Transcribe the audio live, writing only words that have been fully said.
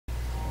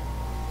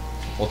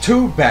Well,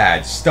 too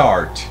bad.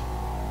 Start.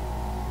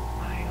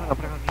 Hang on, I'm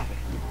putting on music.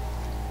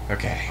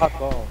 Okay.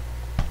 Oh,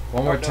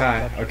 One more no,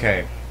 time. no.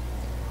 Okay.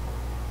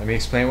 Let me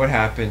explain what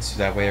happened so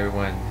that way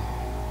everyone...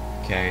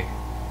 Okay.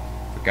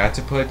 Forgot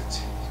to put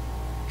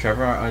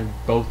Trevor on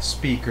both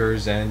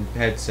speakers and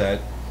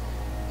headset.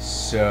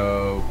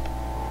 So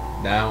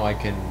now I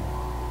can...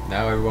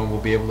 Now everyone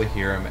will be able to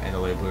hear him and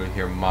they'll be able to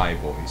hear my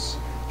voice.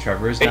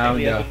 Trevor is now...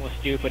 Basically, everyone was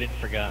stupid and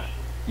forgot.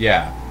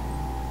 Yeah.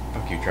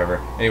 Fuck you, Trevor.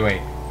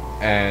 Anyway,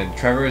 and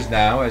Trevor is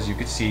now, as you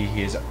can see,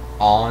 he is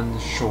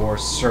onshore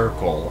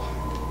circle.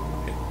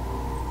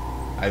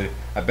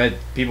 I bet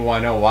people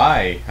want to know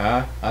why,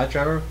 huh? Huh,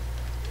 Trevor?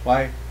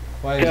 Why?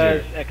 Why is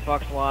Because there...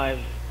 Xbox Live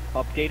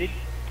updated,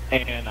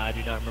 and I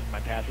do not remember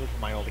my password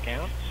from my old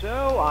account,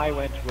 so I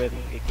went with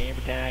a gamer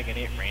tag, and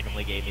it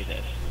randomly gave me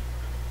this.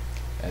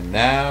 And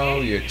now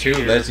you're too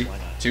lazy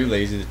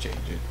to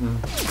change it.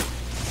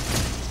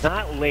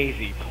 Not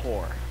lazy,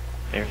 poor.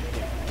 There.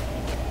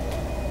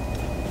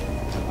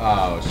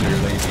 Oh, so you're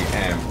lazy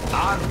and...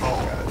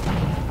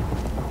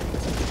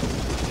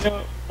 You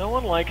know, no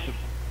one likes a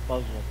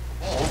Muslim.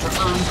 All to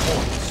earn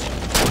points.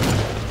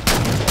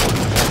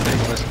 Big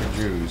list for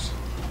Jews.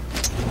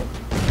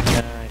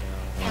 Yeah, I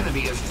know.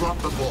 Enemy has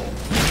dropped the ball.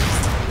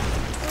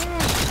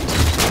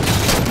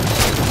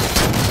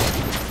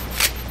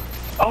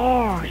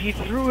 Oh, he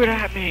threw it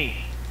at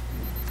me!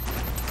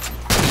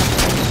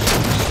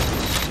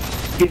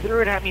 He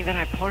threw it at me, then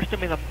I punched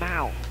him in the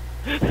mouth.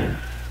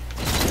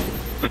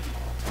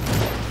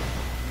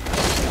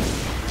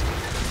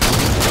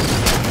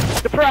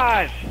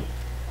 Surprise!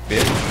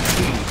 Bitch.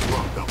 He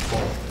dropped the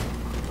ball.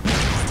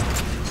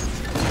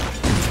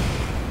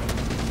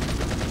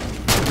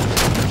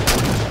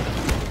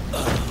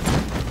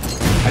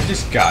 I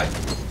just got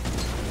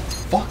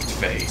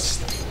fucked-faced.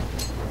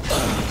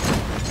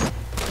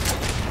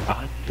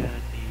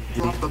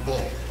 Drop the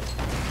ball.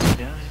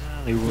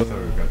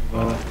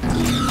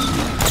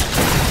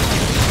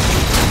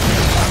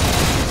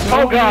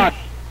 Oh god!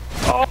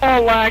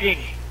 Oh, lagging!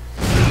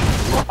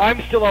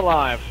 I'm still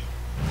alive.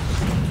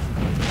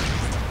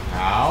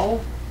 How?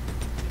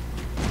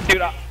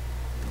 Dude,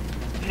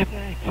 if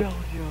I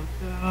told you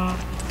no.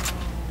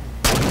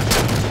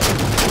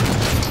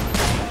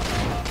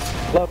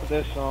 Love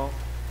this song.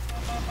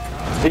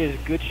 It is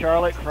Good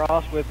Charlotte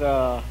crossed with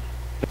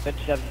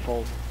Bench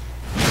Sevenfold.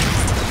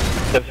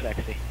 So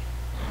sexy.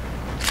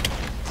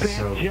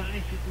 So...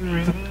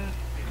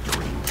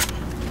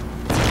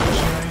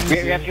 We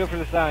have to go for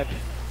the sides.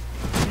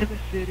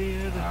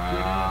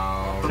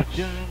 Ow.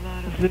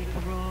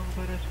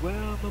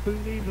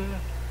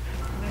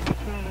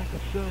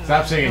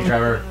 Stop singing,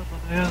 Trevor.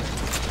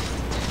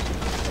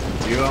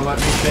 You won't let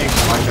me sing.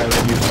 Why should I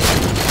let you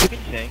sing? You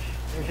can sing.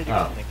 Never said you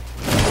can sing.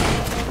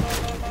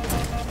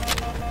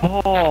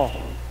 Oh.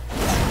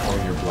 Oh,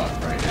 your blood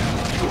right now.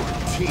 Your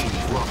team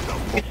dropped the You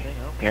ball. can sing,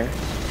 I don't care.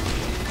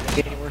 Don't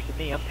get any worse than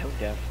me, I'm tone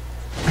deaf.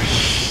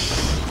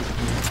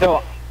 So,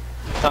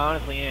 I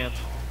honestly am.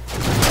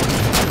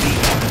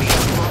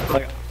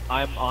 Like,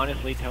 I'm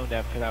honestly tone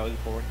deaf because I was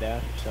born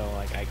deaf, so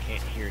like I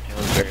can't hear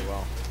tones very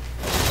well.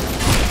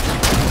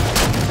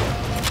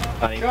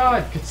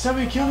 God, could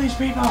somebody kill these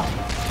people?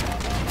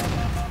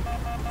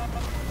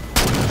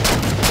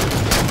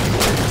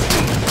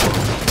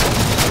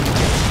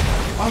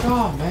 Fuck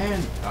off,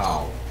 man.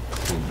 Oh.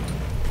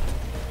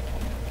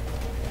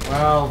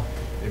 Well,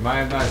 they might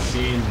have not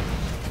seen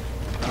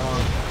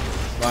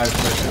live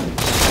session.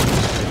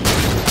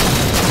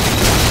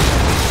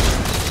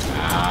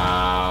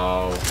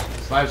 Ow.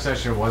 This live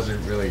session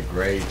wasn't really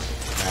great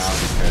now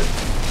because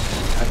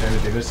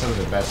they missed some of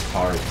the best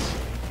parts.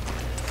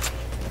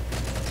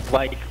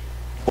 Like,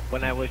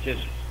 when I was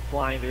just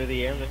flying through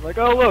the air and then like,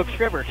 oh look,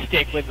 Trevor,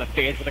 stick with the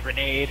face with a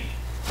grenade.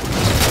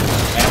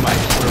 And my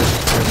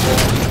first triple.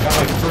 Got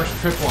my first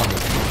triple on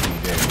this fucking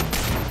game.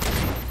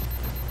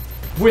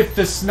 With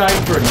the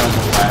sniper,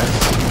 nonetheless.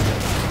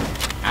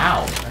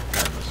 Ow. That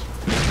guy was...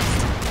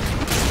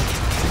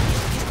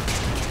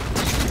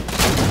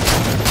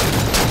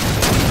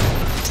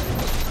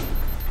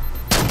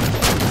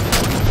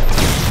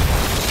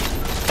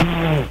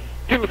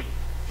 Dude.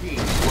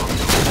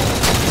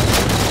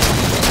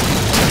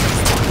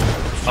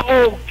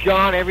 Oh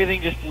god,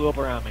 everything just blew up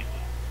around me.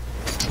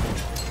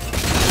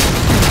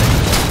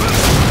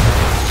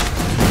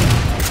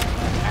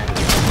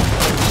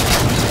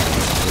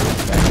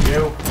 Thank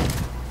you.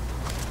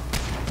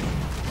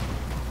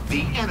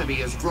 The enemy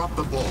has dropped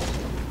the ball.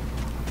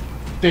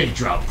 They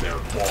dropped their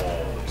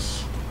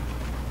balls.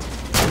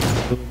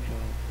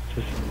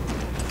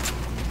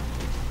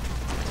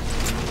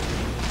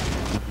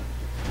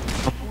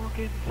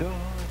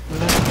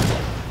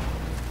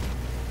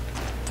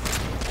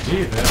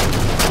 Gee,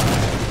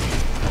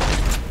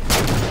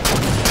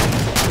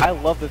 I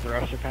love the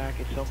thruster pack,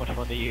 it's so much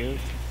fun to use.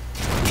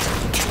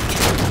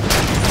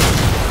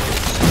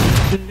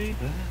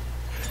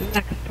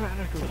 Like a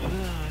prodigal son,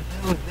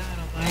 I was out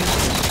on my own,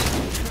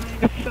 trying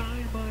to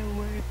find my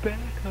way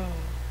back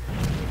home.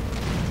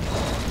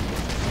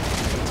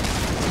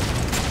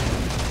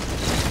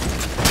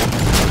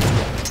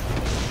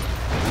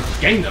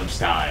 Gangnam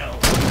Style.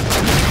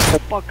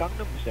 Fuck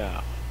Gangnam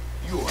Style.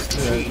 Your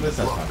team Let's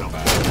not dropped talk the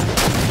about ball. it.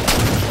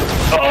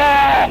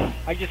 Oh!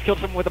 I just killed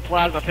someone with a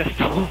plasma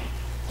pistol.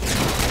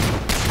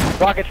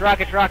 Rockets,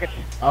 rockets, rockets.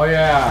 Oh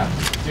yeah,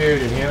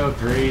 dude, in Halo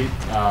 3,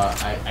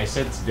 I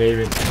said to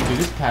David, dude,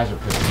 this plasma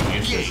pistol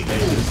is useless. And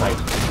David was like,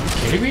 you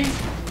kidding me?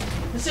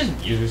 This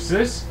isn't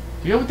useless.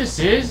 Do you know what this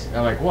is? And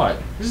I'm like, what?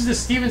 This is the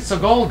Steven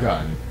Seagal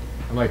gun.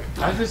 I'm like,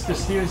 how's this the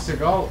Steven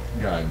Seagal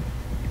gun?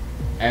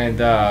 And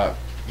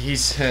he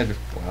said,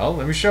 well,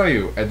 let me show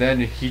you. And then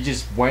he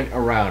just went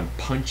around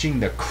punching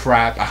the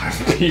crap out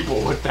of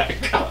people with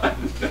that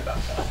gun.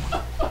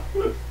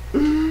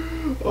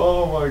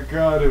 Oh my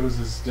god, it was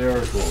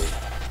hysterical.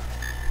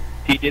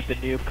 He did the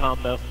noob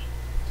combo.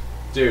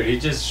 Dude, he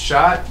just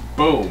shot,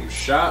 boom,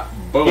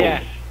 boom.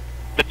 Yeah,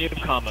 the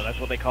noob combo, that's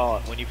what they call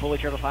it. When you fully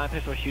charge the fire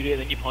pistol, shoot it,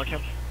 and then you punch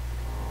him,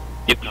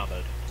 noob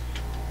combo.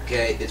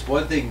 Okay, it's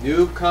one thing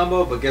noob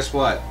combo, but guess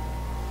what?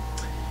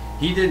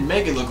 He didn't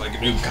make it look like a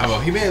noob combo.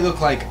 He made it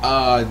look like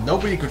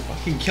nobody could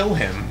fucking kill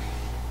him.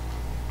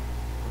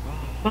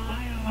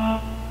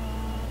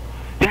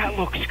 That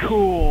looks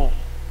cool.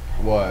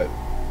 What?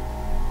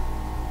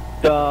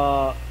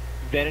 The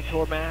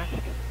Venator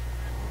mask.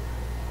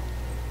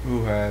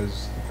 Who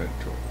has the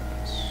Venator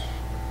mask?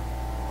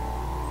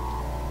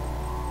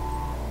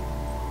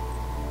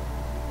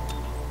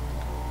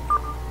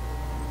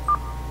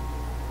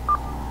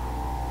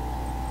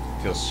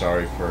 Feel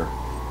sorry for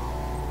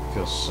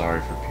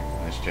people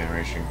in this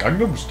generation.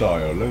 Gangnam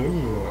Style.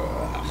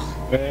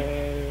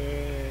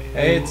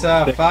 Hey, it's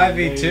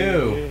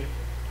 5v2.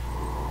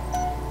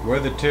 We're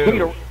the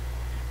two.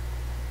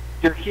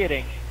 You're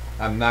kidding.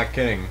 I'm not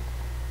kidding.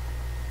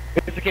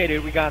 It's okay,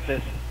 dude. We got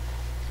this.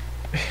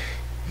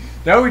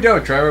 No, we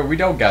don't, Trevor. We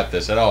don't got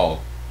this at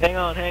all. Hang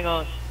on, hang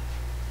on.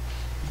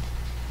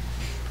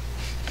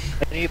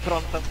 I need to put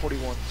on some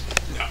 41.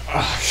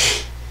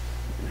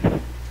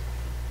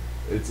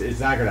 It's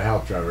not gonna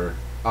help, Trevor.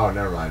 Oh,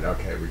 never mind.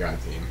 Okay, we got a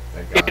team.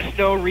 Thank God. There's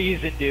no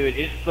reason, dude.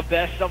 It's the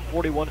best Sum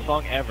 41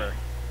 song ever.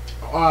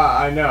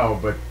 I know,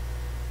 but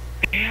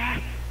Yeah,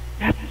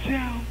 that's so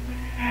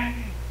bad.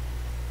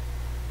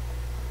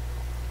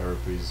 Trevor,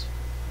 please,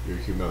 you're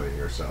humiliating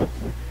yourself.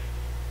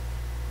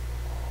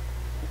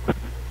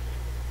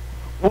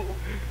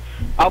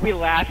 I'll be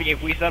laughing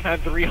if we somehow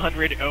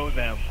 300 owe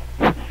them.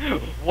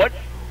 What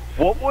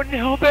wouldn't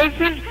help us?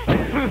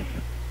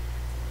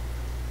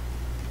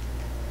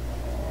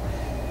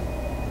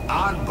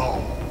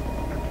 Oddball.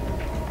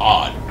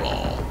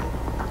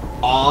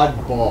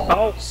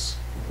 Oddballs.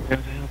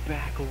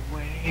 Back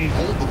away.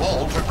 Hold the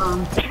ball to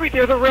earn. Sweet,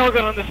 there's a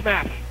railgun on this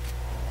map.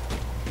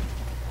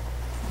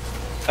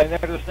 And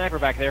there's a sniper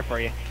back there for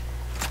you.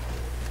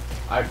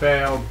 I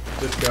failed.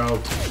 Just go.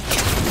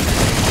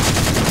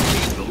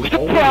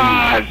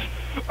 Surprise!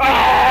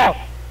 Oh!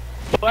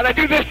 Why'd I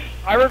do this?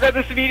 I regret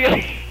this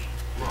immediately.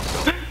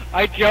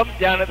 I jumped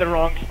down at the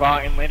wrong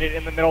spot and landed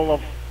in the middle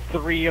of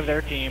 3 of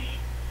their team.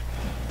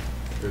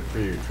 Good for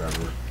you,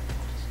 Trevor.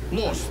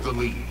 Lost the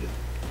lead.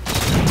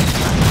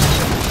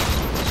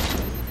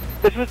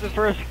 This was the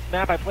first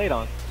map I played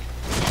on.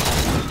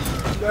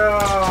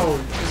 No!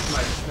 You took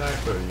my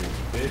sniper, you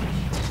bitch.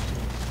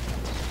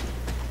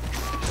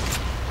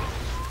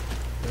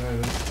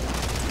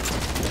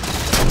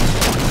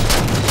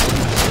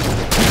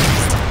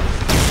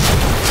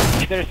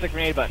 There's the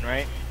grenade button,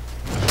 right?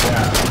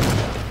 Yeah.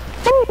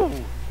 Woo!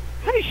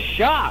 Nice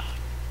shot!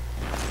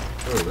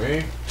 Oh,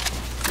 me?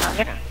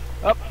 Yeah.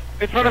 Up,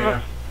 in front of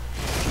him.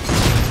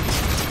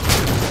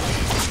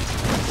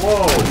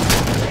 Whoa!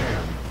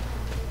 Damn.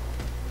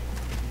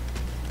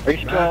 Are you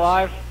still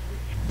alive?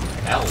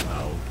 Hell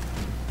no.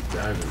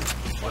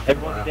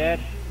 Everyone's dead?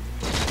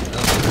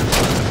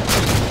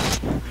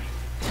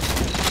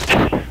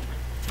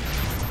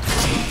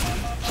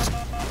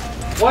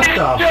 What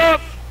the?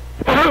 Jump!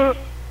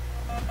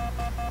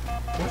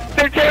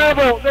 They're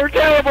terrible! They're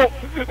terrible!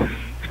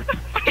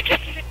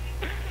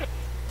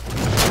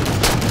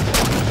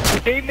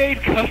 They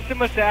made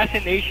custom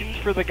assassinations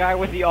for the guy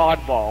with the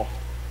oddball.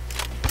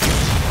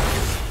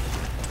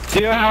 Do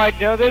you know how I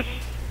know this?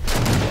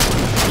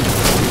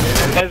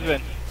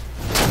 Esmond.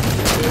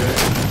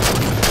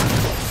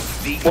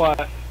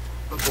 What?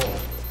 The ball.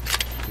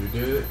 You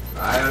did it?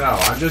 I don't know.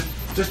 I'm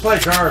just play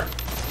Car.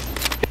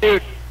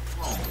 Dude.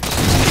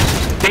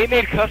 They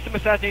made custom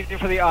assassination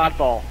for the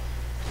oddball.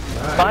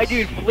 Nice. My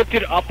dude flipped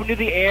it up into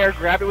the air,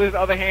 grabbed it with his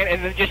other hand,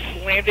 and then just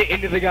slammed it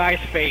into the guy's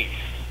face.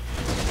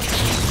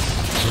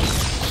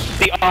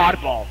 The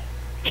oddball.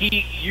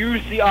 He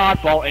used the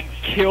oddball and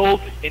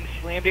killed and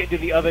slammed it into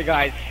the other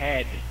guy's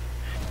head.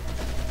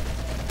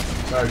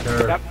 Sorry,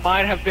 Car. That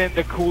might have been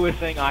the coolest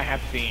thing I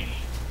have seen.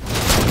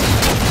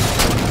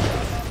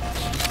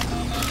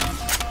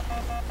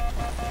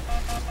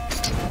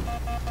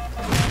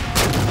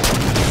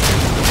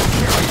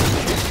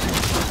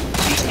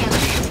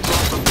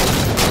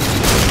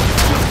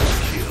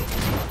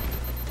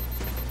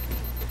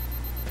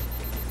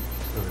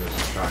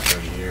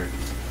 Shotgun here.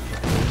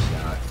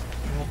 Shot.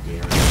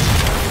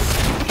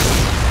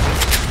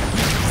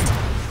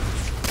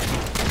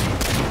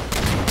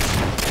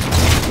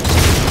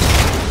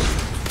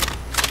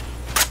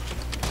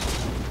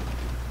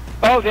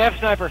 Oh, they have a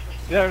sniper.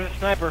 There's a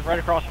sniper right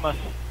across from us.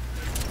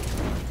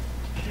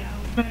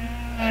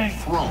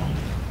 Thrown.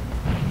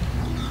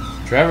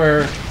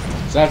 Trevor!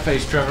 Sad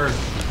face, Trevor.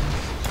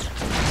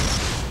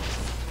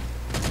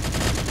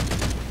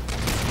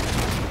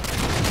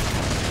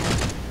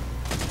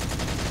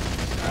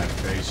 Sad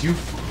face, you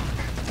fuck.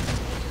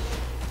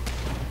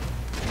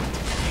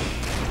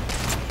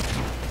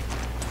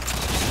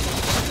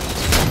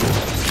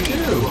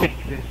 Dude!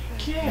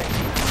 Get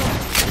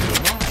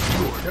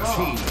Your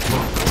team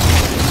dropped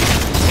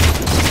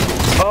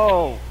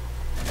Oh.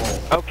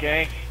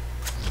 Okay.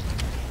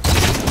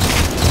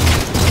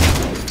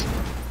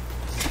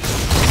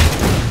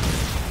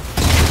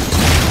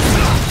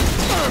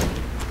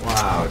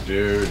 Wow,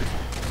 dude.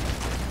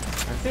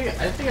 I think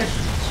I should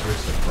switch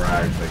to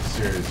frag, like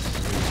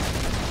seriously.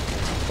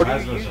 What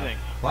are you using?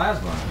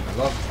 Plasma. I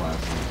love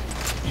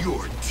plasma.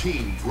 Your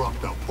team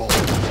dropped the ball. The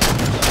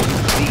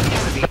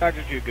enemy. Frags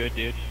are too good,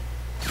 dude.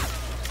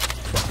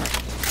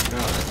 No,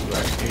 that's what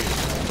I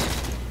hate.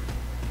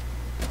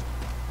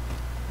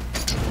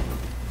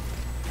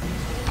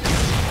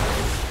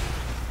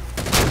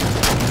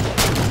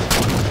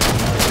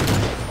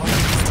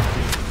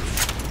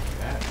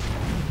 That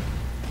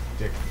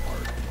dick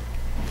fart.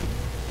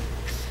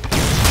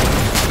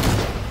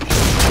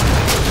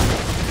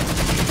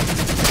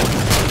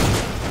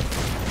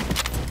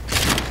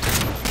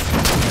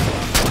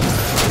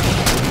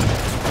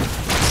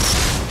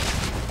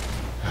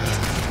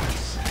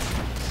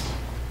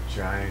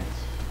 Giant.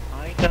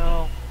 I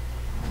know.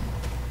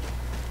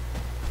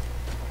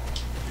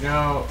 You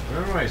know,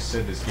 remember when I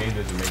said this game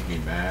doesn't make me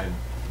mad?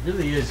 It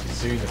really is,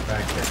 considering the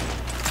fact that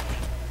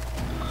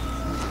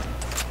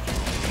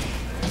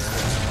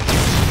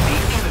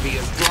The enemy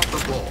has dropped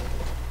the ball.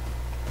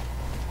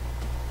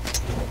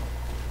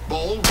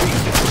 Ball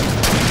reset.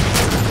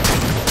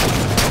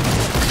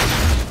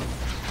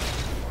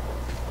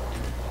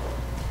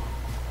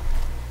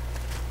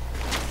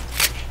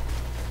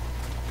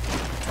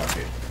 fuck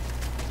it.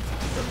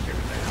 Don't give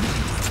a damn.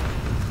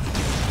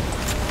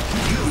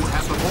 You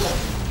have the ball.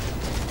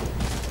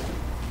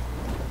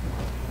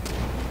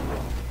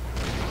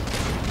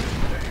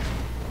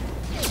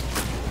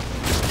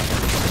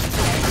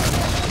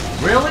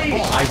 Really?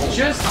 I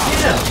just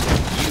hit him!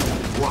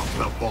 You dropped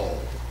the ball.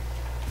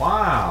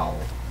 Wow.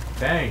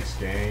 Thanks,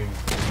 game.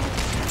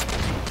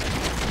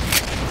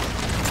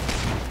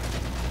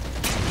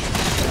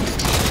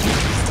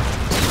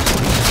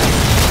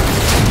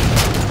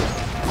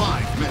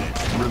 Five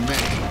minutes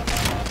remain.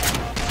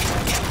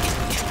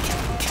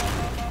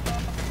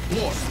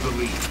 Lost the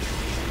lead.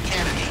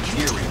 Enemy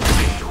nearing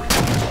victory.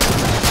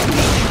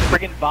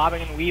 Friggin'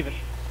 bobbing and weaving.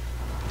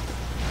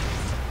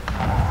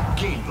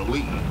 Gain the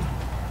lead.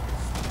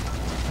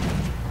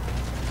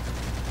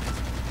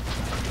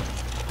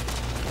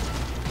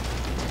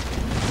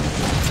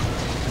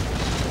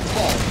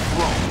 Ball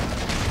thrown.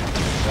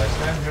 As I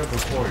stand here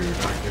before you,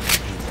 not giving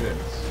two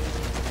fits.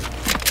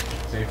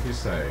 Safely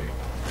say,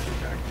 I did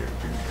not give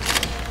two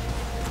fits.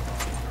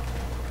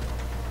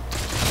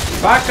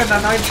 Back in the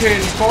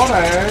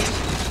 1940s!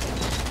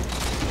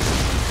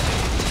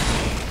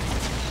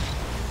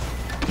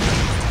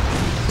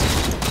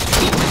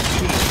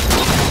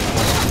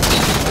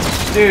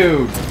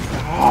 Dude!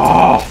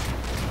 Oh!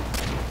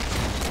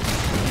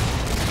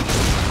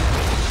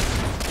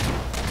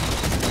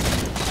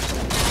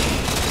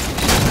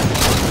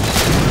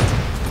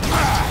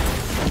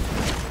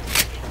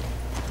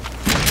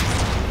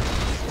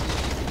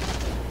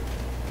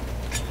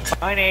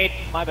 Mine 8,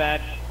 my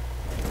bad.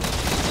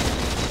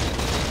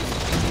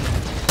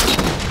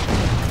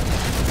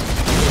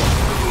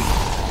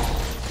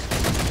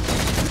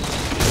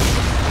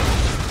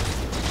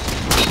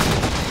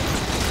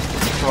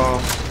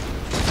 Well,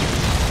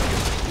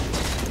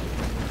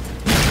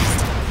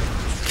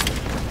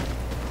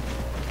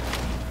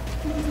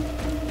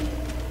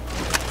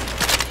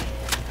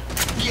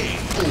 Game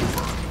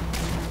over.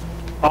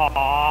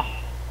 Aww.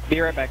 Be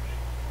right back.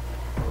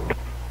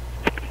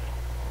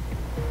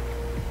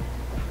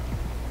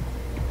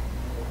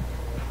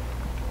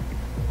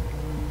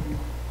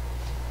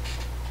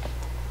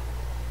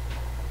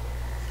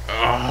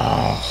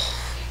 oh,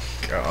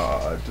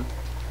 God.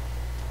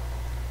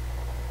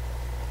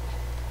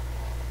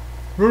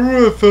 Remember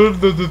when I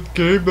said that this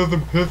game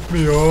doesn't piss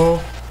me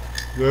off?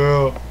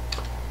 Yeah.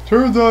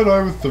 Turns out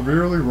I was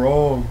severely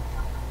wrong.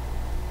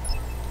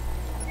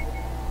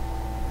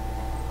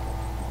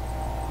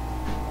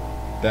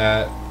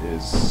 That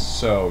is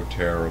so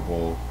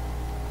terrible.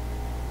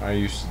 I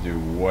used to do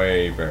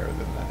way better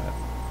than that.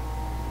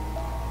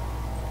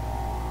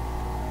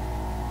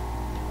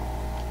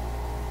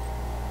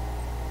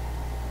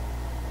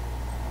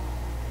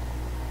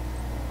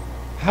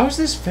 How's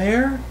this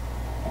fair?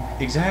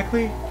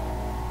 Exactly?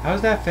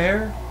 How's that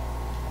fair?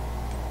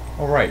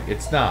 Alright,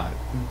 it's not.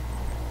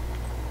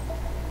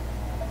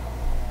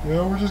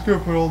 Yeah, we're just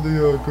gonna put all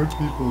the good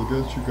people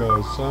against you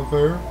guys. Sound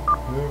fair?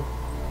 Yeah.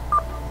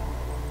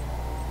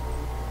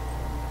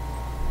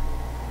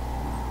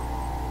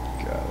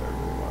 God, I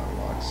really want to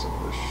unlock some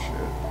of this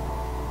shit.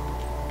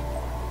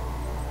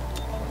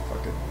 My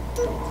fucking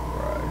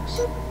Frags.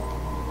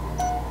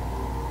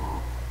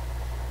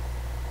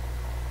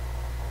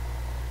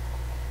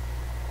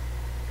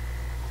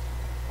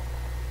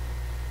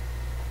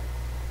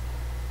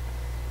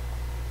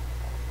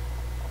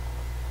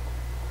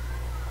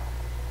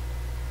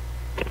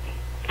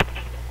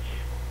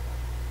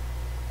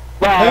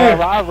 Rah,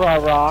 rah, rah,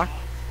 rah.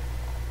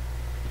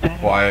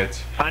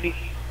 Quiet. I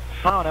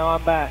don't know,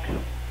 I'm back.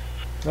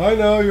 I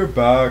know you're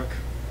back.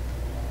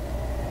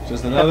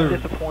 Just another.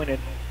 I'm disappointed.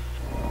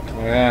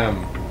 I am.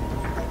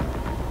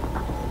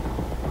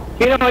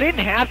 You know, I didn't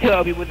have to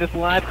help you with this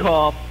live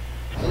call.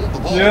 Hold the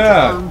ball to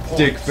Yeah, earn points.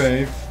 Dick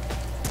Faith.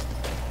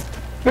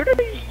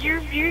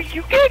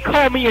 You can't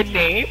call me a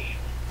name.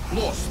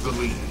 Lost the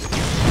lead.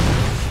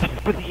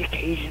 For the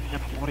occasion, I'm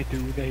 42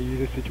 in the heat of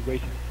the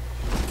situation.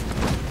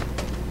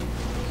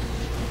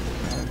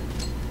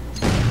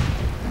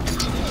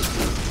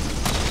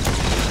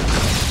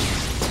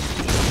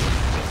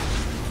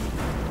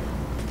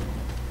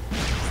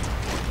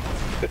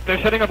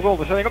 They're setting up gold,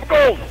 they're setting up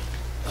gold!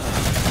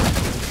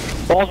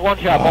 Ball's one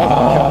shot, ball's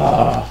one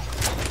shot.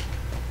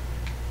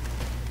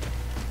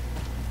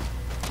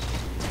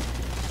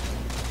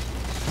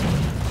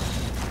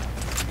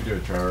 You do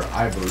it, Trevor.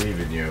 I believe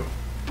in you.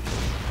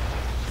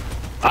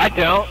 I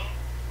don't.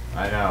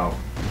 I know.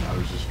 I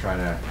was just trying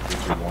to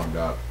get you warmed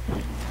up.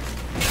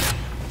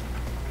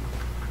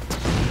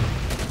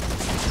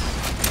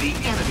 The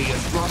enemy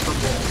has dropped the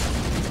ball.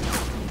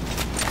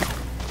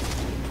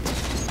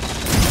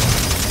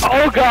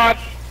 Oh god!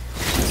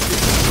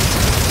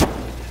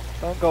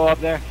 Don't go up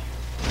there.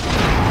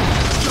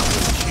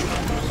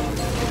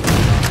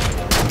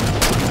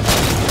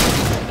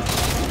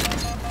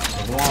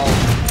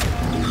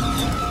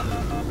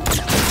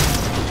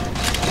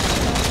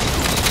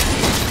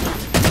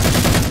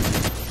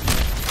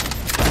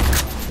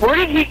 Where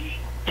did he?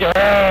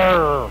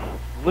 Grrr.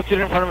 Looked it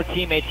in front of a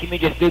teammate.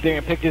 Teammate just stood there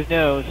and picked his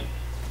nose.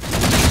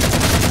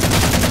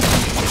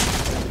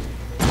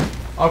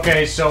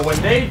 Okay, so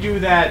when they do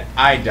that,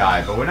 I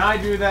die. But when I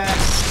do that,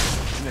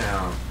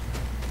 no.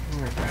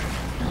 Okay.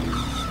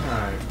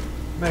 Alright.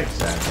 Makes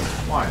sense.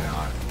 Why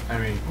not? I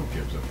mean, who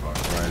gives a fuck,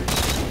 right?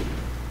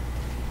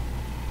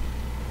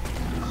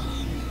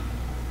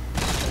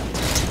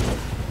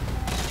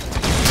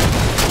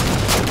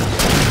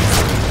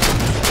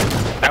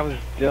 That was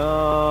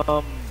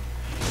dumb.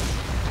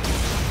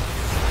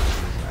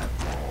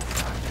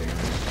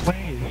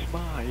 Waste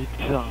my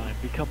time.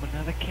 Become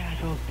another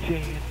casualty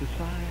in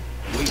society.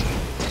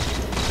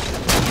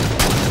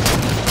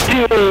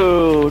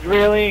 Dude,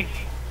 really?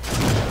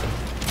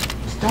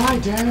 Just die,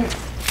 damn it!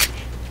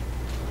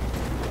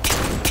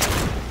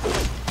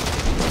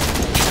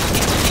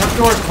 Front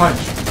door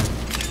punch!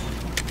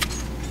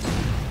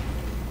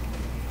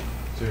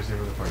 Seriously,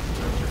 where the fuck is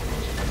that?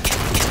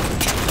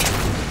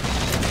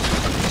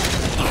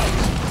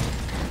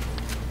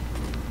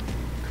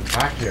 Come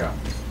back here.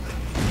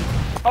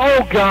 Oh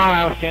god,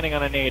 I was standing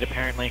on a nade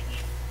apparently.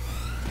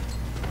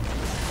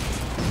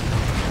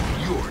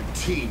 Your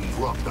team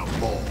dropped the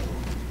ball.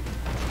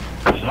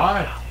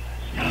 Why?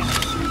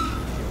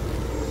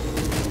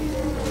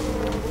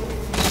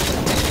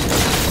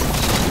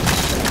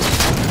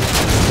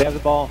 They have the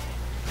ball.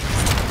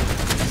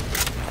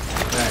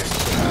 Thanks.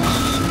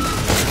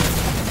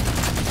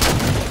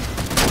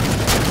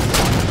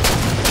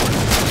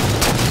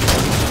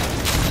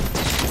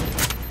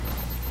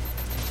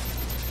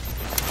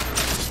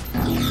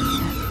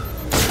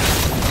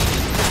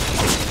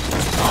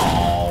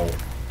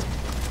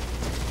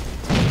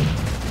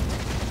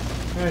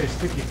 Hey,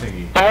 sticky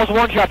thingy. Ball's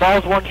one shot,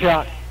 ball's one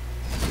shot.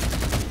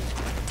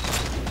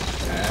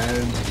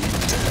 And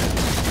he's dead.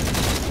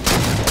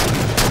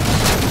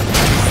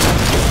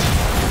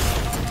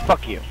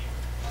 Fuck you.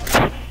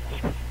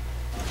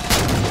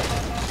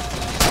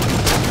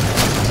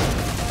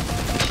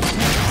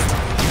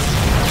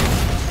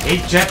 8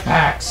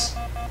 jetpacks!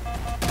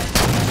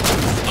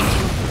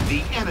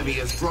 The enemy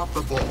has dropped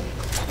the ball.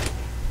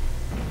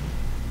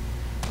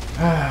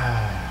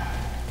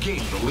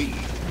 Gain the lead.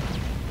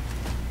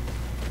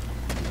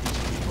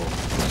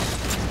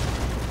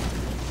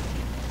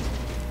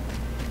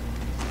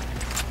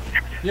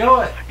 You know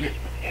what?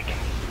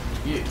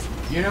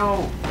 You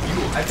know,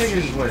 I think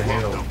this is what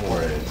Halo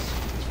 4 is.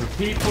 It's for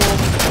people who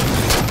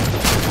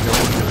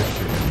don't give a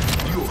shit.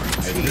 Your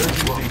I team really do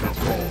dropped think the that's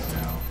what it ball. is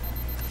now.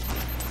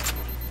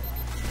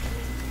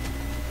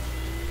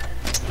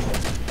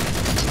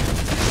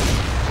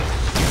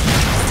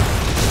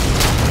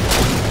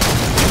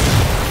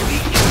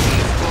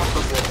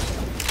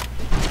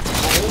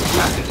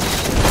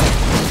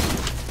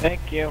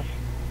 Thank you.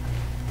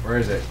 Where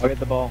is it? I'll get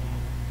the ball.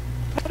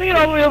 How do you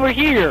get all the way over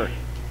here?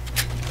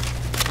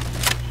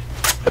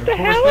 What the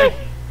hell?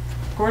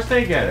 Of course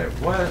they get it.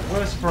 What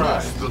a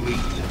surprise. Lost the lead.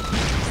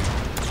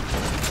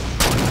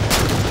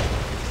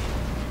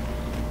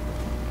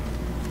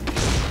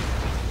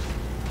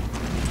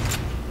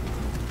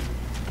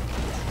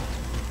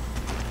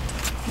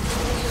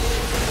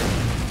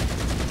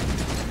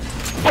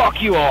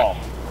 Fuck you all!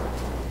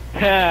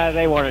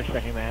 They weren't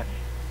expecting that.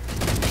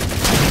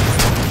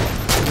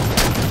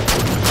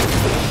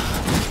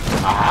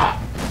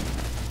 Ah!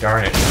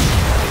 Darn it.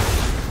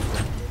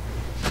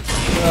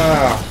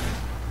 Ah.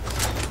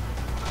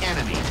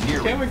 Enemy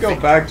nearly Can't we go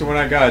back to when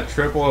I got a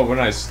triple and when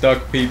I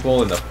stuck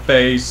people in the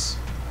face?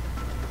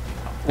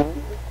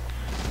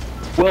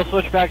 We'll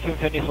switch back to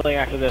Infinity Sling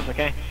after this,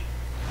 okay?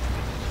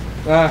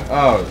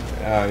 Yeah.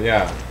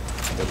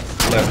 That's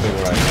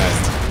definitely what I meant.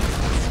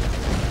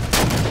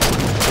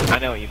 I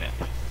know what you meant.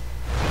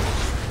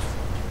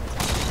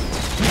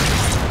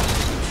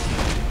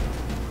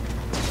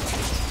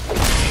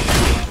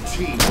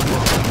 team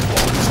dropped the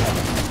ball.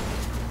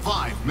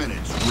 5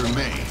 minutes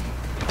remain.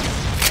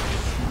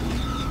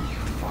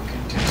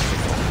 Fucking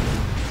testicle.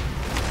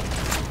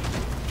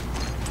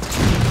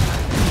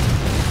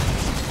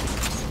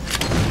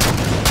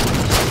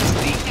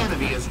 The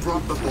enemy has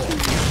dropped the ball.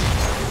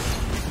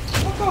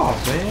 Fuck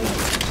off, man.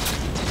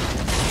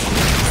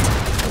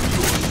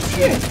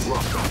 Your team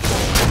dropped the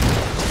ball.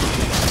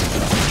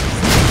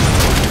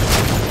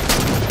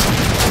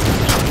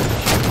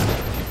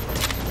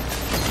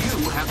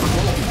 You have the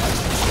ball.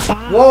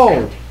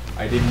 Whoa!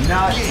 I did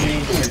not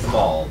mean to hit the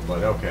ball,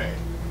 but okay.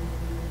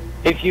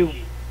 If you,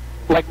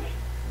 like,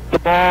 the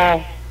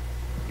ball,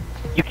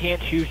 you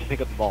can't choose to pick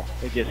up the ball.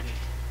 It just...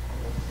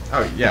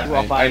 Oh, yeah,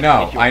 Well, I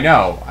know.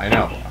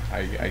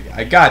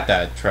 I got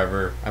that,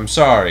 Trevor. I'm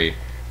sorry.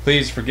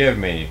 Please forgive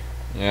me.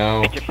 You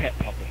know? It's your pet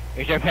puppy.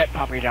 It's your pet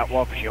puppy that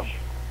loves you.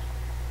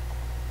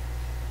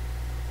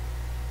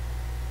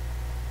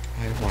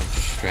 I want to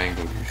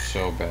strangle you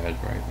so bad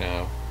right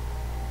now.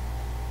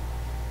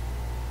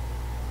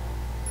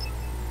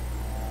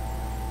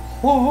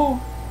 Whoa!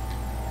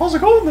 How's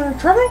it going there,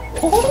 Trevor?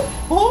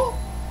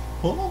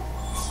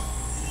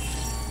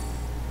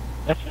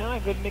 That's not a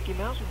good Mickey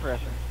Mouse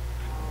impression.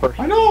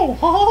 I know!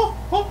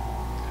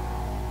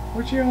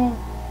 Would you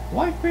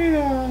like me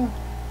to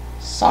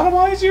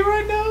sodomize you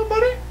right now,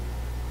 buddy?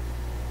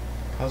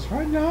 Because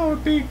right now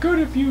it'd be good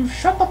if you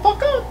shut the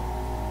fuck up!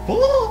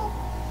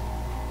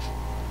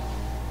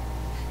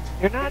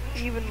 You're not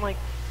even, like...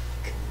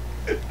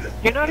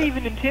 You're not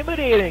even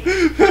intimidating.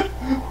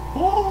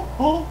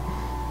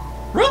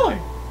 Really?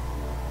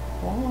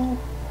 Well,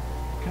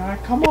 can I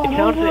come on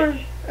over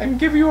and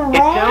give you a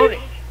ride?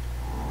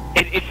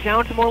 It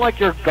sounds more like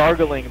you're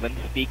gargling than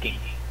speaking.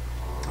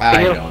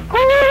 I don't.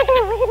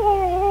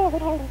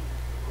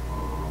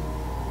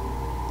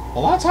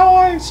 Well, that's how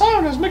I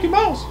sound as Mickey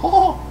Mouse.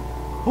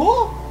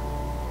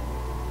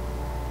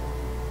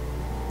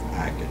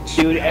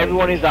 Dude,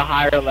 everyone is a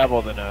higher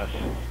level than us.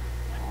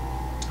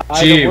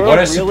 Gee, what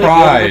a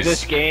surprise!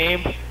 This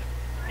game,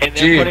 and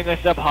they're Gee. putting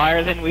us up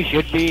higher than we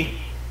should be,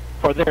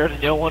 for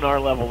there's no one our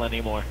level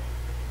anymore.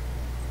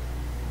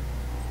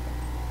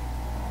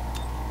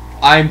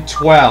 I'm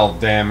 12,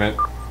 damn it.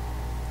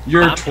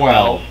 You're I'm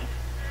 12.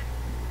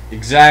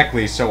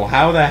 Exactly, so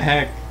how the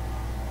heck...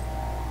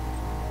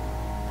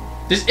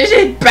 This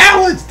isn't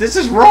balanced! This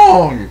is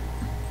wrong!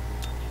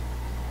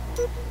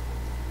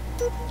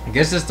 I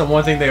guess that's the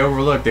one thing they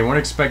overlooked. They weren't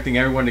expecting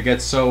everyone to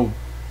get so...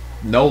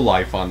 no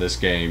life on this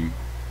game.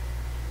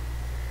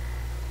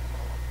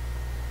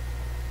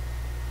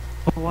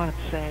 What I'm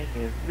saying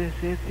is, this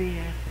is the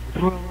end.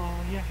 Throw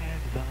all your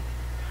hands up.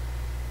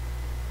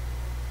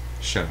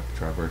 Shut up,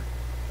 Trevor.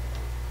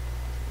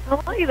 I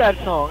like that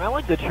song. I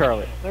like the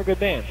Charlotte. They're good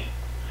bands.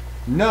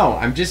 No,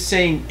 I'm just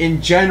saying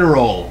in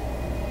general.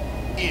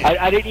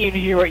 I didn't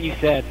even hear what you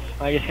said.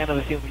 I just kind of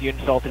assumed you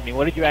insulted me.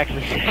 What did you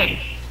actually say?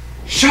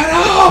 Shut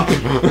up!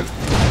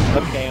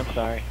 Okay, I'm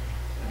sorry.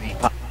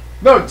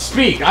 No,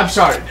 speak. I'm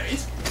sorry.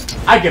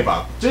 I give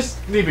up.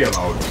 Just leave me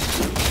alone.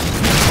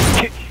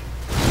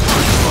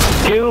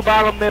 Two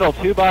bottom middle.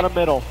 Two bottom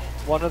middle.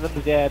 One of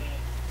them's dead.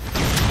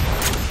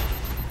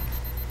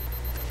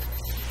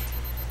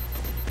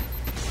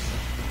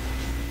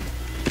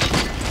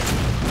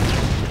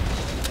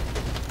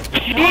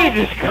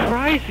 Jesus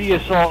Christ, the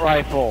assault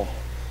rifle!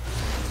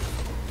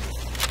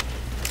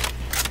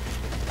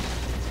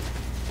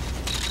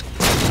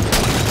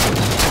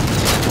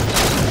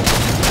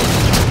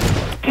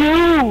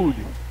 Dude!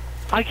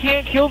 I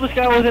can't kill this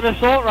guy with an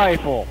assault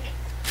rifle!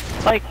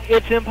 Like,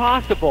 it's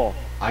impossible!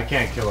 I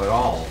can't kill at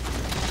all.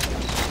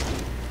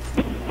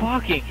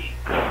 Fucking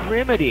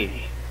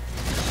criminy!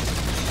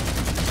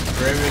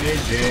 Criminy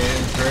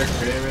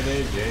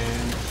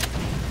Jim.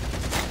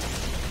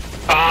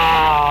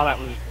 Ah, that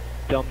was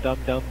dumb.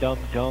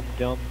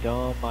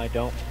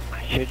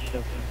 I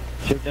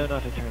should know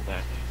not to turn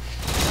that.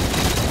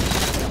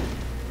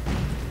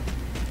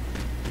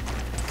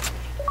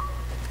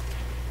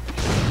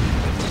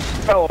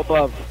 Oh,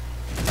 above.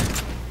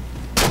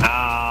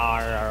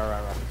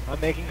 Ah, I'm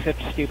making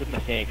such stupid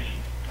mistakes.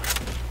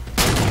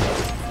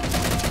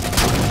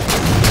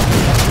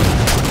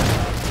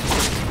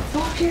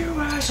 Fuck you,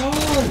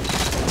 asshole!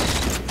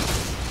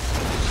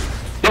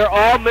 They're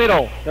all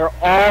middle. They're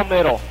all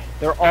middle.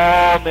 They're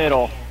all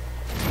middle.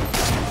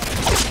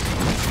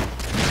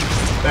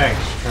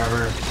 Thanks,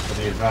 Trevor, for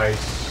the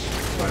advice,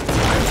 but I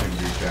can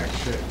do jack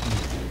shit.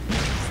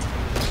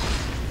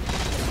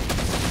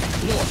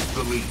 Lost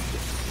the lead.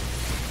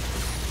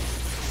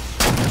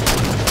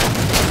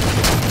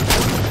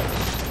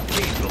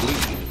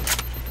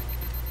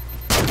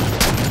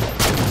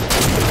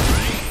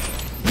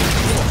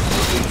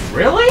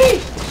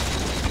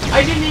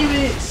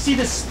 see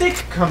the stick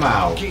come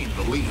out. Gain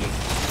the lead.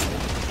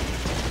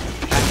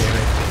 God damn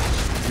it.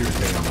 You're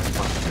getting on my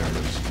fucking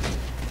nerves.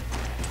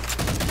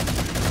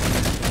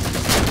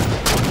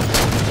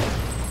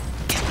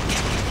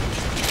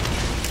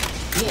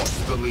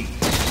 Lost the lead.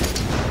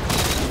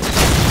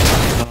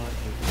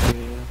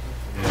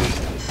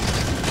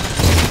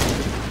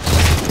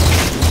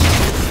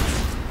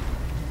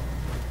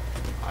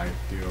 I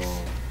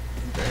feel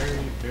very,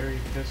 very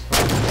pissed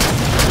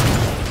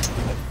off.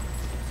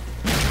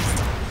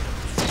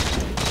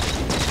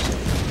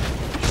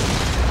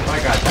 If I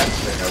got that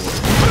stick, I would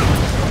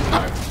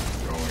have.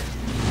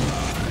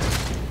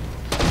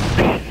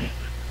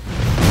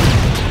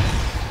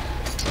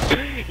 I'm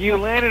going. You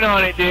landed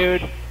on it,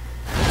 dude.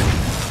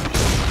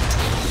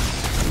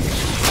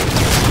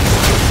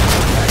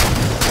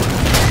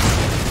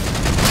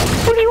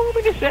 What do you want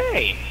me to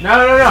say?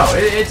 No.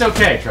 It's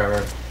okay,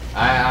 Trevor.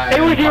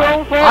 It was your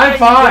own fault. I'm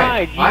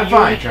fine. I'm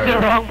fine, You're Trevor. the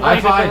wrong place I'm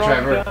at the fine, wrong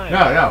Trevor. time.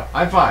 No,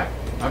 I'm fine.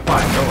 I'm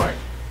fine. Don't worry.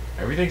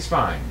 Everything's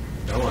fine.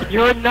 Don't worry.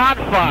 You're not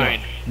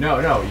fine. No.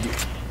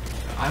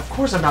 Of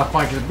course I'm not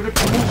fine, because I'm gonna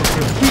come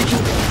over and beat you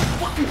in the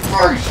fucking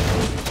face.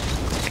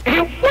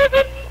 It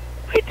wasn't.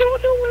 I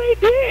don't know what I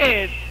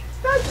did.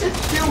 It's not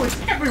just you. It's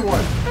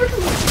everyone.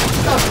 Everyone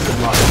stuff in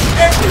life.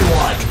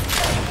 Everyone.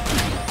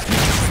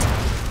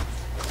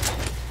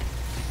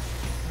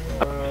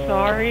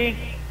 Sorry.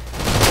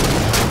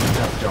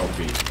 No, don't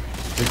be.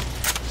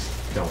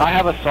 Just don't. I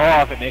have a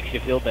saw if it makes you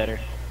feel better.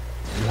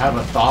 You have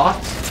a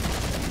thought?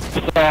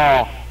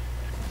 Saw.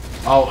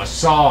 Oh, a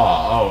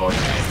saw. Oh, okay.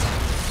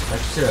 I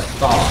just said a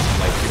thought.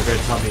 Like you're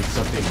gonna tell me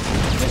something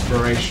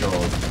inspirational,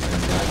 and I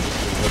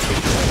just look at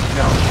you like,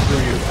 no,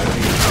 screw you. I don't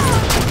need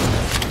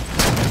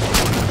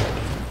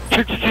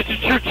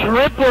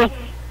Triple.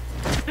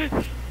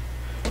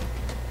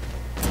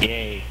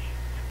 Yay.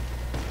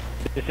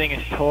 This thing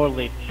is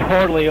totally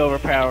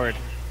overpowered.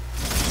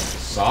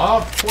 saw?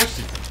 Of course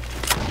it.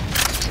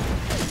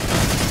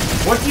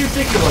 What do you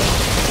think it was? A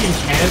fucking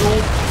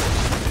candle?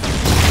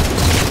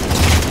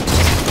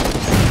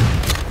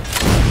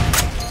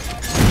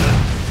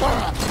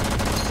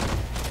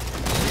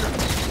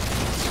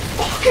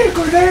 Fucking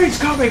grenades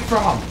coming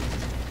from?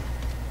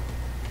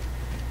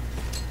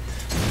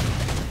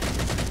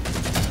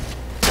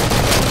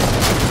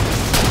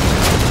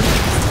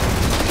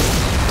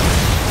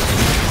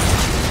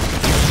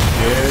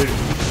 Dude,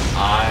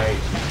 I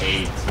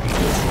hate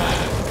this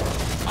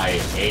map. I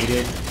hate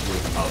it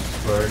with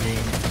a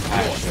burning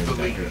passion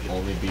that can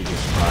only be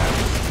described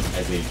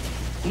as a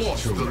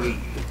Lost the tumor. lead.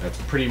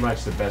 That's pretty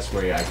much the best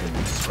way I can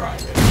describe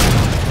it.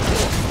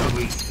 Lost the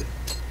lead.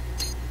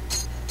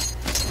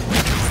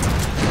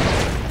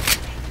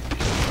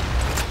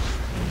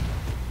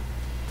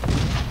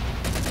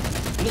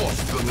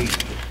 Lost the lead.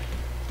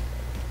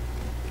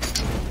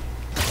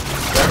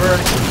 Trevor?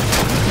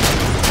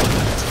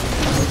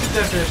 What's the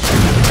definition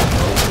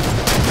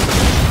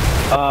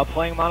of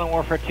Playing Modern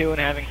Warfare 2 and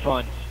having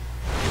fun.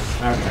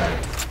 okay.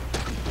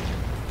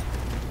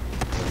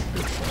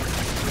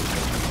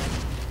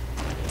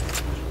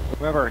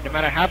 Remember, no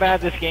matter how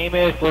bad this game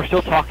is, we're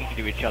still talking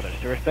to each other,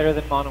 so it's better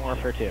than Modern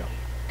Warfare 2.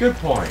 Good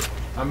point.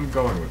 I'm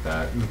going with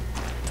that.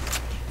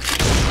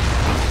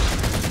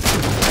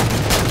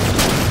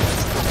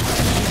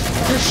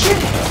 You're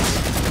shitheads!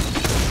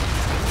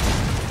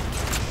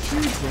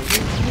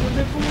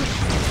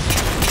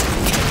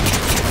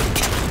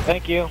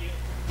 Thank you.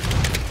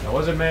 That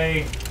wasn't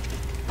me.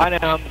 I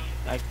know,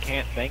 I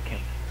can't thank him.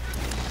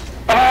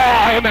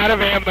 Ah, I am out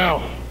of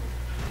ammo!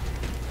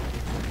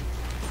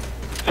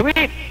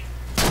 Sweet!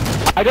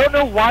 I don't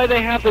know why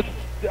they have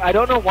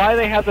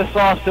the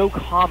saw so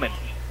common.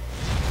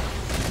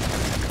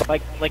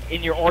 Like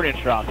in your ordnance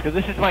drops, because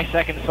this is my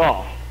second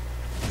saw.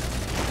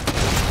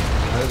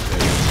 I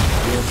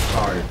feel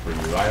sorry for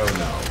you. I don't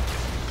know.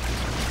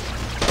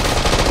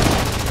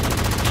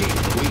 Gain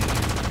the lead.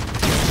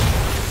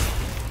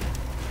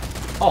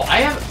 Oh,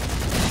 I have.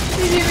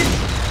 Didn't even.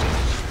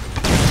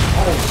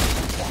 Oh,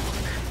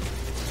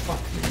 fuck.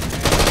 Fuck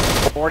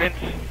me.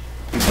 Ordnance?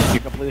 You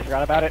completely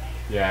forgot about it?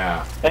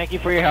 Yeah. Thank you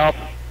for your help.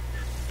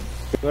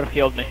 You would have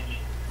killed me.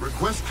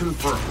 Request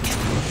confirmed.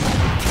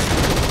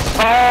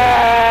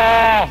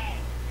 Oh!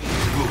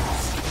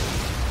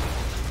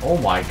 Lose. Oh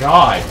my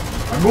god.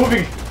 I'm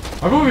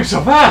moving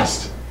so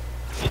fast.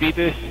 Speed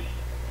boost.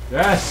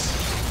 Yes.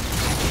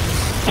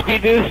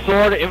 Speed boost,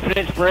 sword,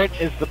 infinite sprint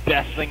is the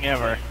best thing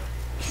ever.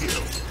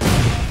 Kill.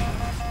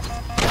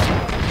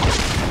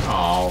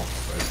 Oh,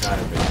 but it's not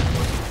a big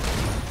one.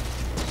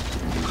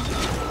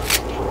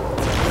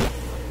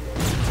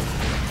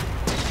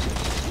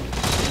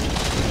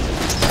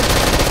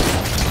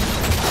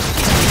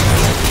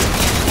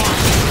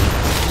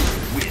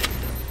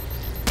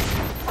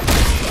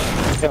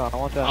 Come on, I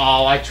want that.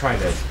 Oh, I tried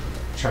to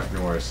Chuck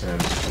Norris him.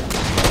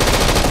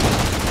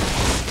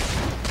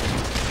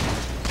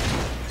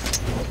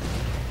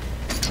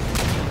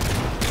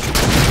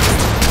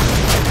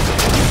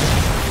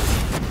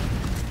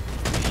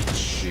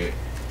 Shit.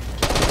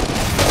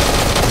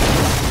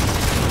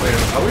 Wait,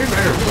 are we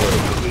red or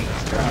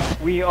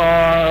blue? We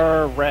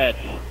are red.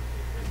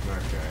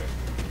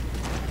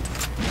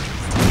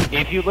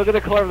 If you look at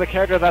the color of the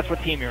character, that's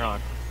what team you're on.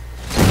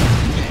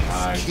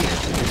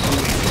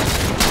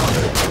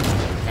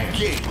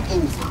 Game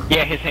over.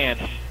 Yeah, his hand.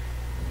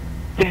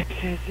 This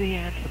is the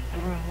end.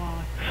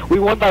 We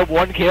won by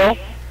 1 kill.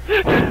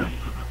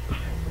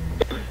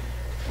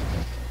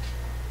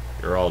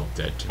 You're all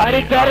dead to me. I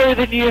did better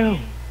than you.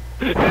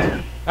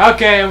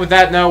 Okay, and with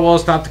that note, we'll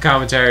stop the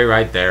commentary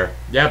right there.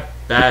 Yep,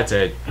 that's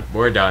it.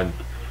 We're done.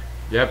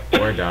 Yep,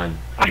 we're done.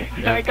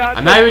 I got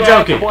I'm not even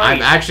joking. twice.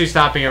 I'm actually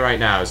stopping it right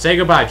now. Say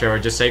goodbye, Trevor.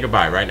 Just say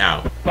goodbye right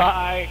now.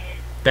 Bye.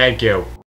 Thank you.